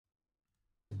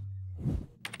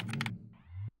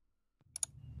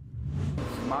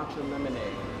matcha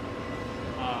lemonade.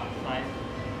 ไซส์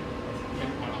เป็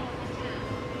นแบบ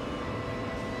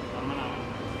น้ำมะนาว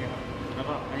โอเคครับแล้ว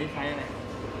ก็อันนี้ไซส์อะไร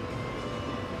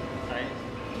ไซส์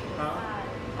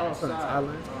Oh, That's in side.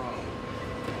 Thailand.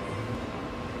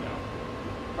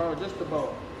 Oh, just the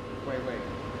bowl. Wait.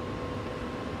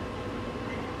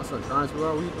 That's a giant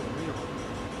well. We doing meal.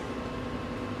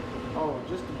 Oh,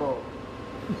 just the bowl.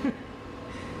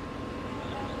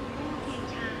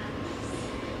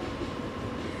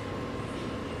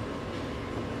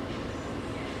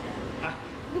 Ah.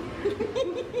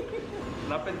 แ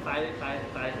ล้วเป็นไซส์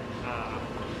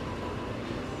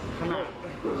ขนาด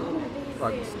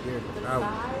Fucking scared of that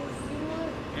one.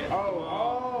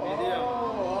 medium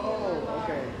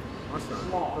Okay. My son.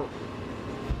 Small.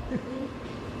 You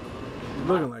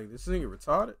looking like this nigga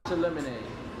retarded? Matcha lemonade.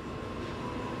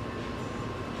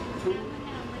 2.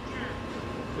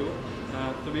 ชุบ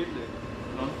สวิตหรือ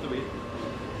น้องสวิต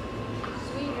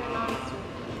Sweet or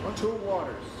non-sweet? Or 2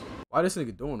 waters. Why this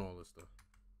nigga doing all this stuff?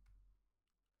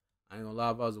 I ain't gonna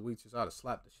lie, if I was a waitress, I'd have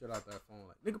slapped the shit out that phone.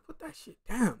 Like, nigga, put that shit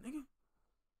down, nigga.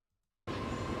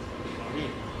 นี่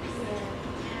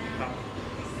ครับ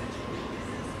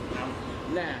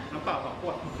น้ำเปล่า2 ข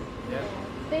วด Yep.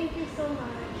 Thank you so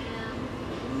much.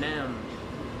 Nam.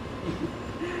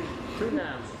 2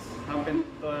 nams. ทำเป็น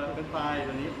ตัวเป็นไฟ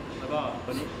ตัวนี้แล้วก็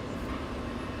ตัวนี้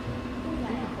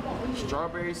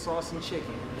Strawberry sauce and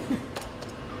chicken.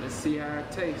 Let's see how it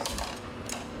tastes.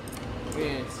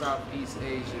 We're in Southeast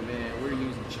Asia, man. We're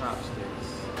using chopsticks.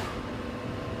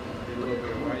 Get a little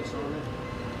bit of rice on it.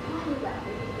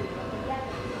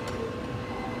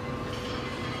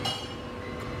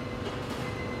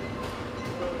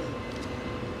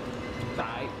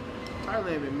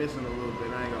 Thailand been missing a little bit,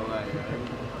 I ain't gonna lie.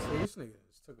 I say, this nigga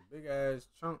just took a big ass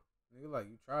chunk. Nigga, like,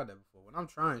 you tried that before. When I'm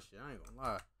trying shit, I ain't gonna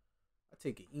lie. I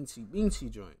take an eensy beensy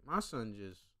joint. My son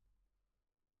just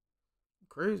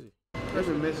crazy. They've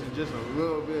been missing just a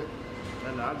little bit.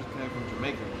 And I just came from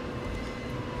Jamaica.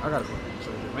 I gotta go.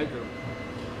 So Jamaica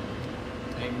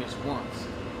ain't missed once.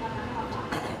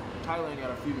 Thailand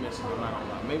got a few missing, I'm not gonna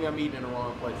lie. Maybe I'm eating in the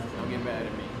wrong places. Don't get mad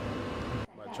at me.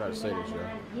 I'm about to try to say this, y'all.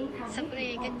 สเปร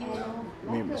ย์กันอยู่ I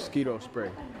mean mosquito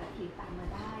spray.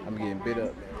 I'm getting bit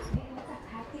up.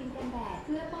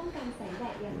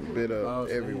 Bit up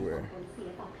everywhere.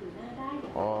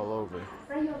 All over.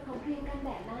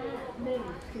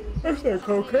 That's that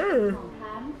cocaine.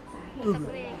 สเป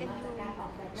รย์กันอยู่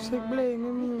Sick bling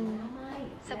in you.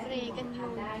 สเปรย์กันอยู่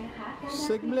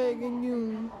Sick bling in you.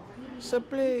 Sick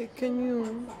bling in you.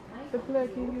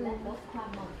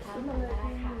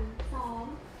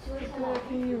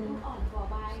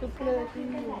 Sick bling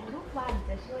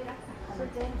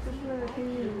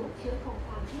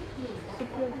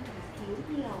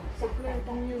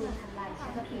in you.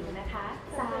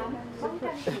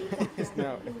 It's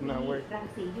not working.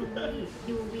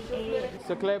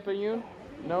 So clear for you?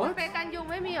 No? สเปรย์กันยุง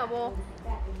ไม่มีเหรอโบ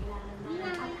ไ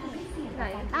หน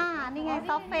นี่ไงซ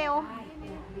อฟเฟล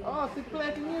Oh, sick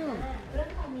clear for you.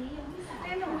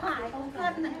 หนูหายตรงเกิ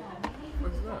น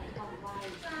What's that?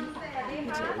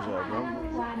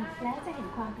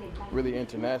 Really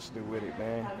international with it,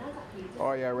 man.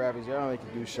 All y'all rappers, y'all only can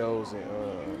do shows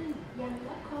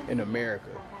in America.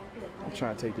 I'm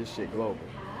trying to take this shit global.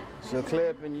 So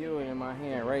clipping you in my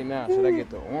hand right now. Should I get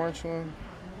the orange one?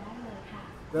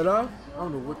 That off? I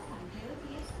don't know what.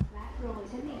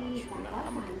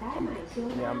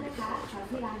 Yeah, I'm gonna get the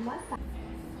orange one.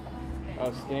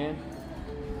 Oh, Stan?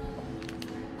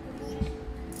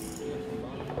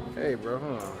 Hey, bro,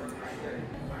 hold on.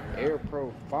 Air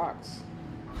Pro Fox.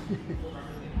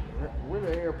 Where the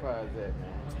AirPods at,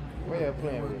 man? Where y'all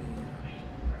playing with?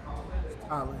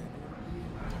 Thailand.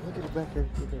 Look at the back here.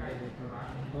 Look at the back here.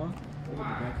 Huh? Look at the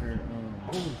back here.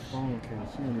 Holy phone case.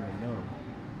 She don't even know.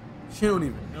 She don't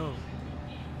even know.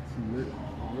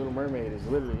 Little Mermaid is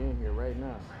literally in here right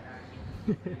now.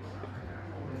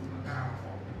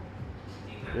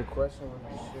 Your question was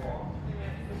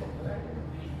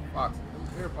Fox.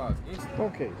 AirPods.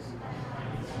 phone case.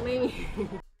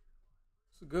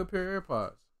 It's a good pair of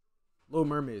AirPods. Little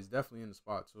Mermaid is definitely in the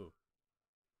spot too.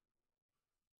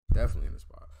 Definitely in the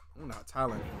spot. I wonder how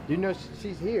Thailand. You know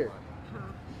she's here.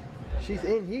 She's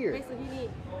in here.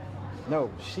 No,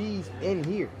 she's in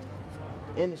here.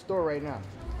 In the store right now.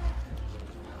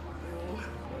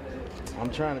 I'm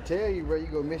trying to tell you, bro, you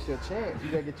gonna miss your chance. You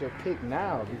gotta get your pick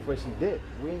now before she dips.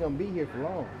 We ain't gonna be here for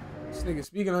long. This nigga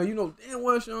speaking of, you know damn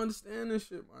well she don't understand this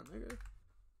shit, my nigga.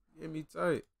 Get me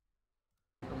tight.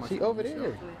 She over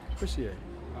there. Where she at?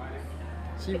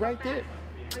 She right there.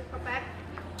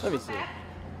 Let me see.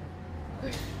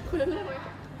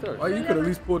 Or you could at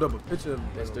least pulled up a picture of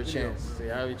That's their video. chance. See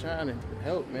how we trying to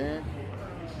help, man.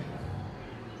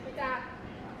 ไม่กล้า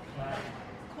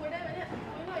คุยได้ไหมเนี่ย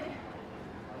คุยหน่อยดิ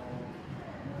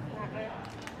หนักเลย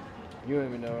You don't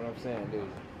even know what I'm saying,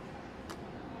 dude.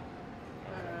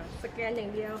 สแกนอย่า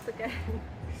งเดียวสแกน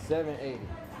 780.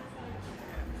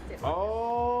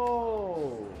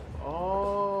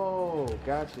 Oh,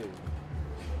 got you.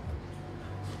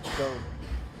 So,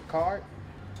 card.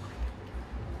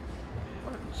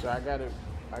 So I gotta.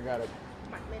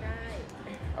 ปัดไม่ได้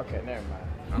Okay, never mind.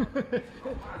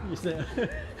 You said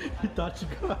you thought you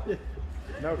got it.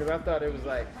 No, because I thought it was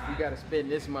like you gotta spend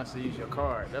this much to use your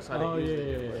card. That's how they Oh use yeah,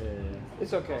 it. yeah.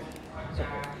 It's okay. It's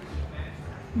okay.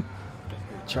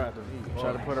 Try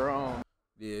to put her on.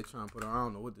 Yeah, trying to put her. I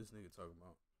don't know what this nigga talking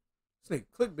about. This nigga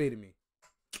clickbaited me.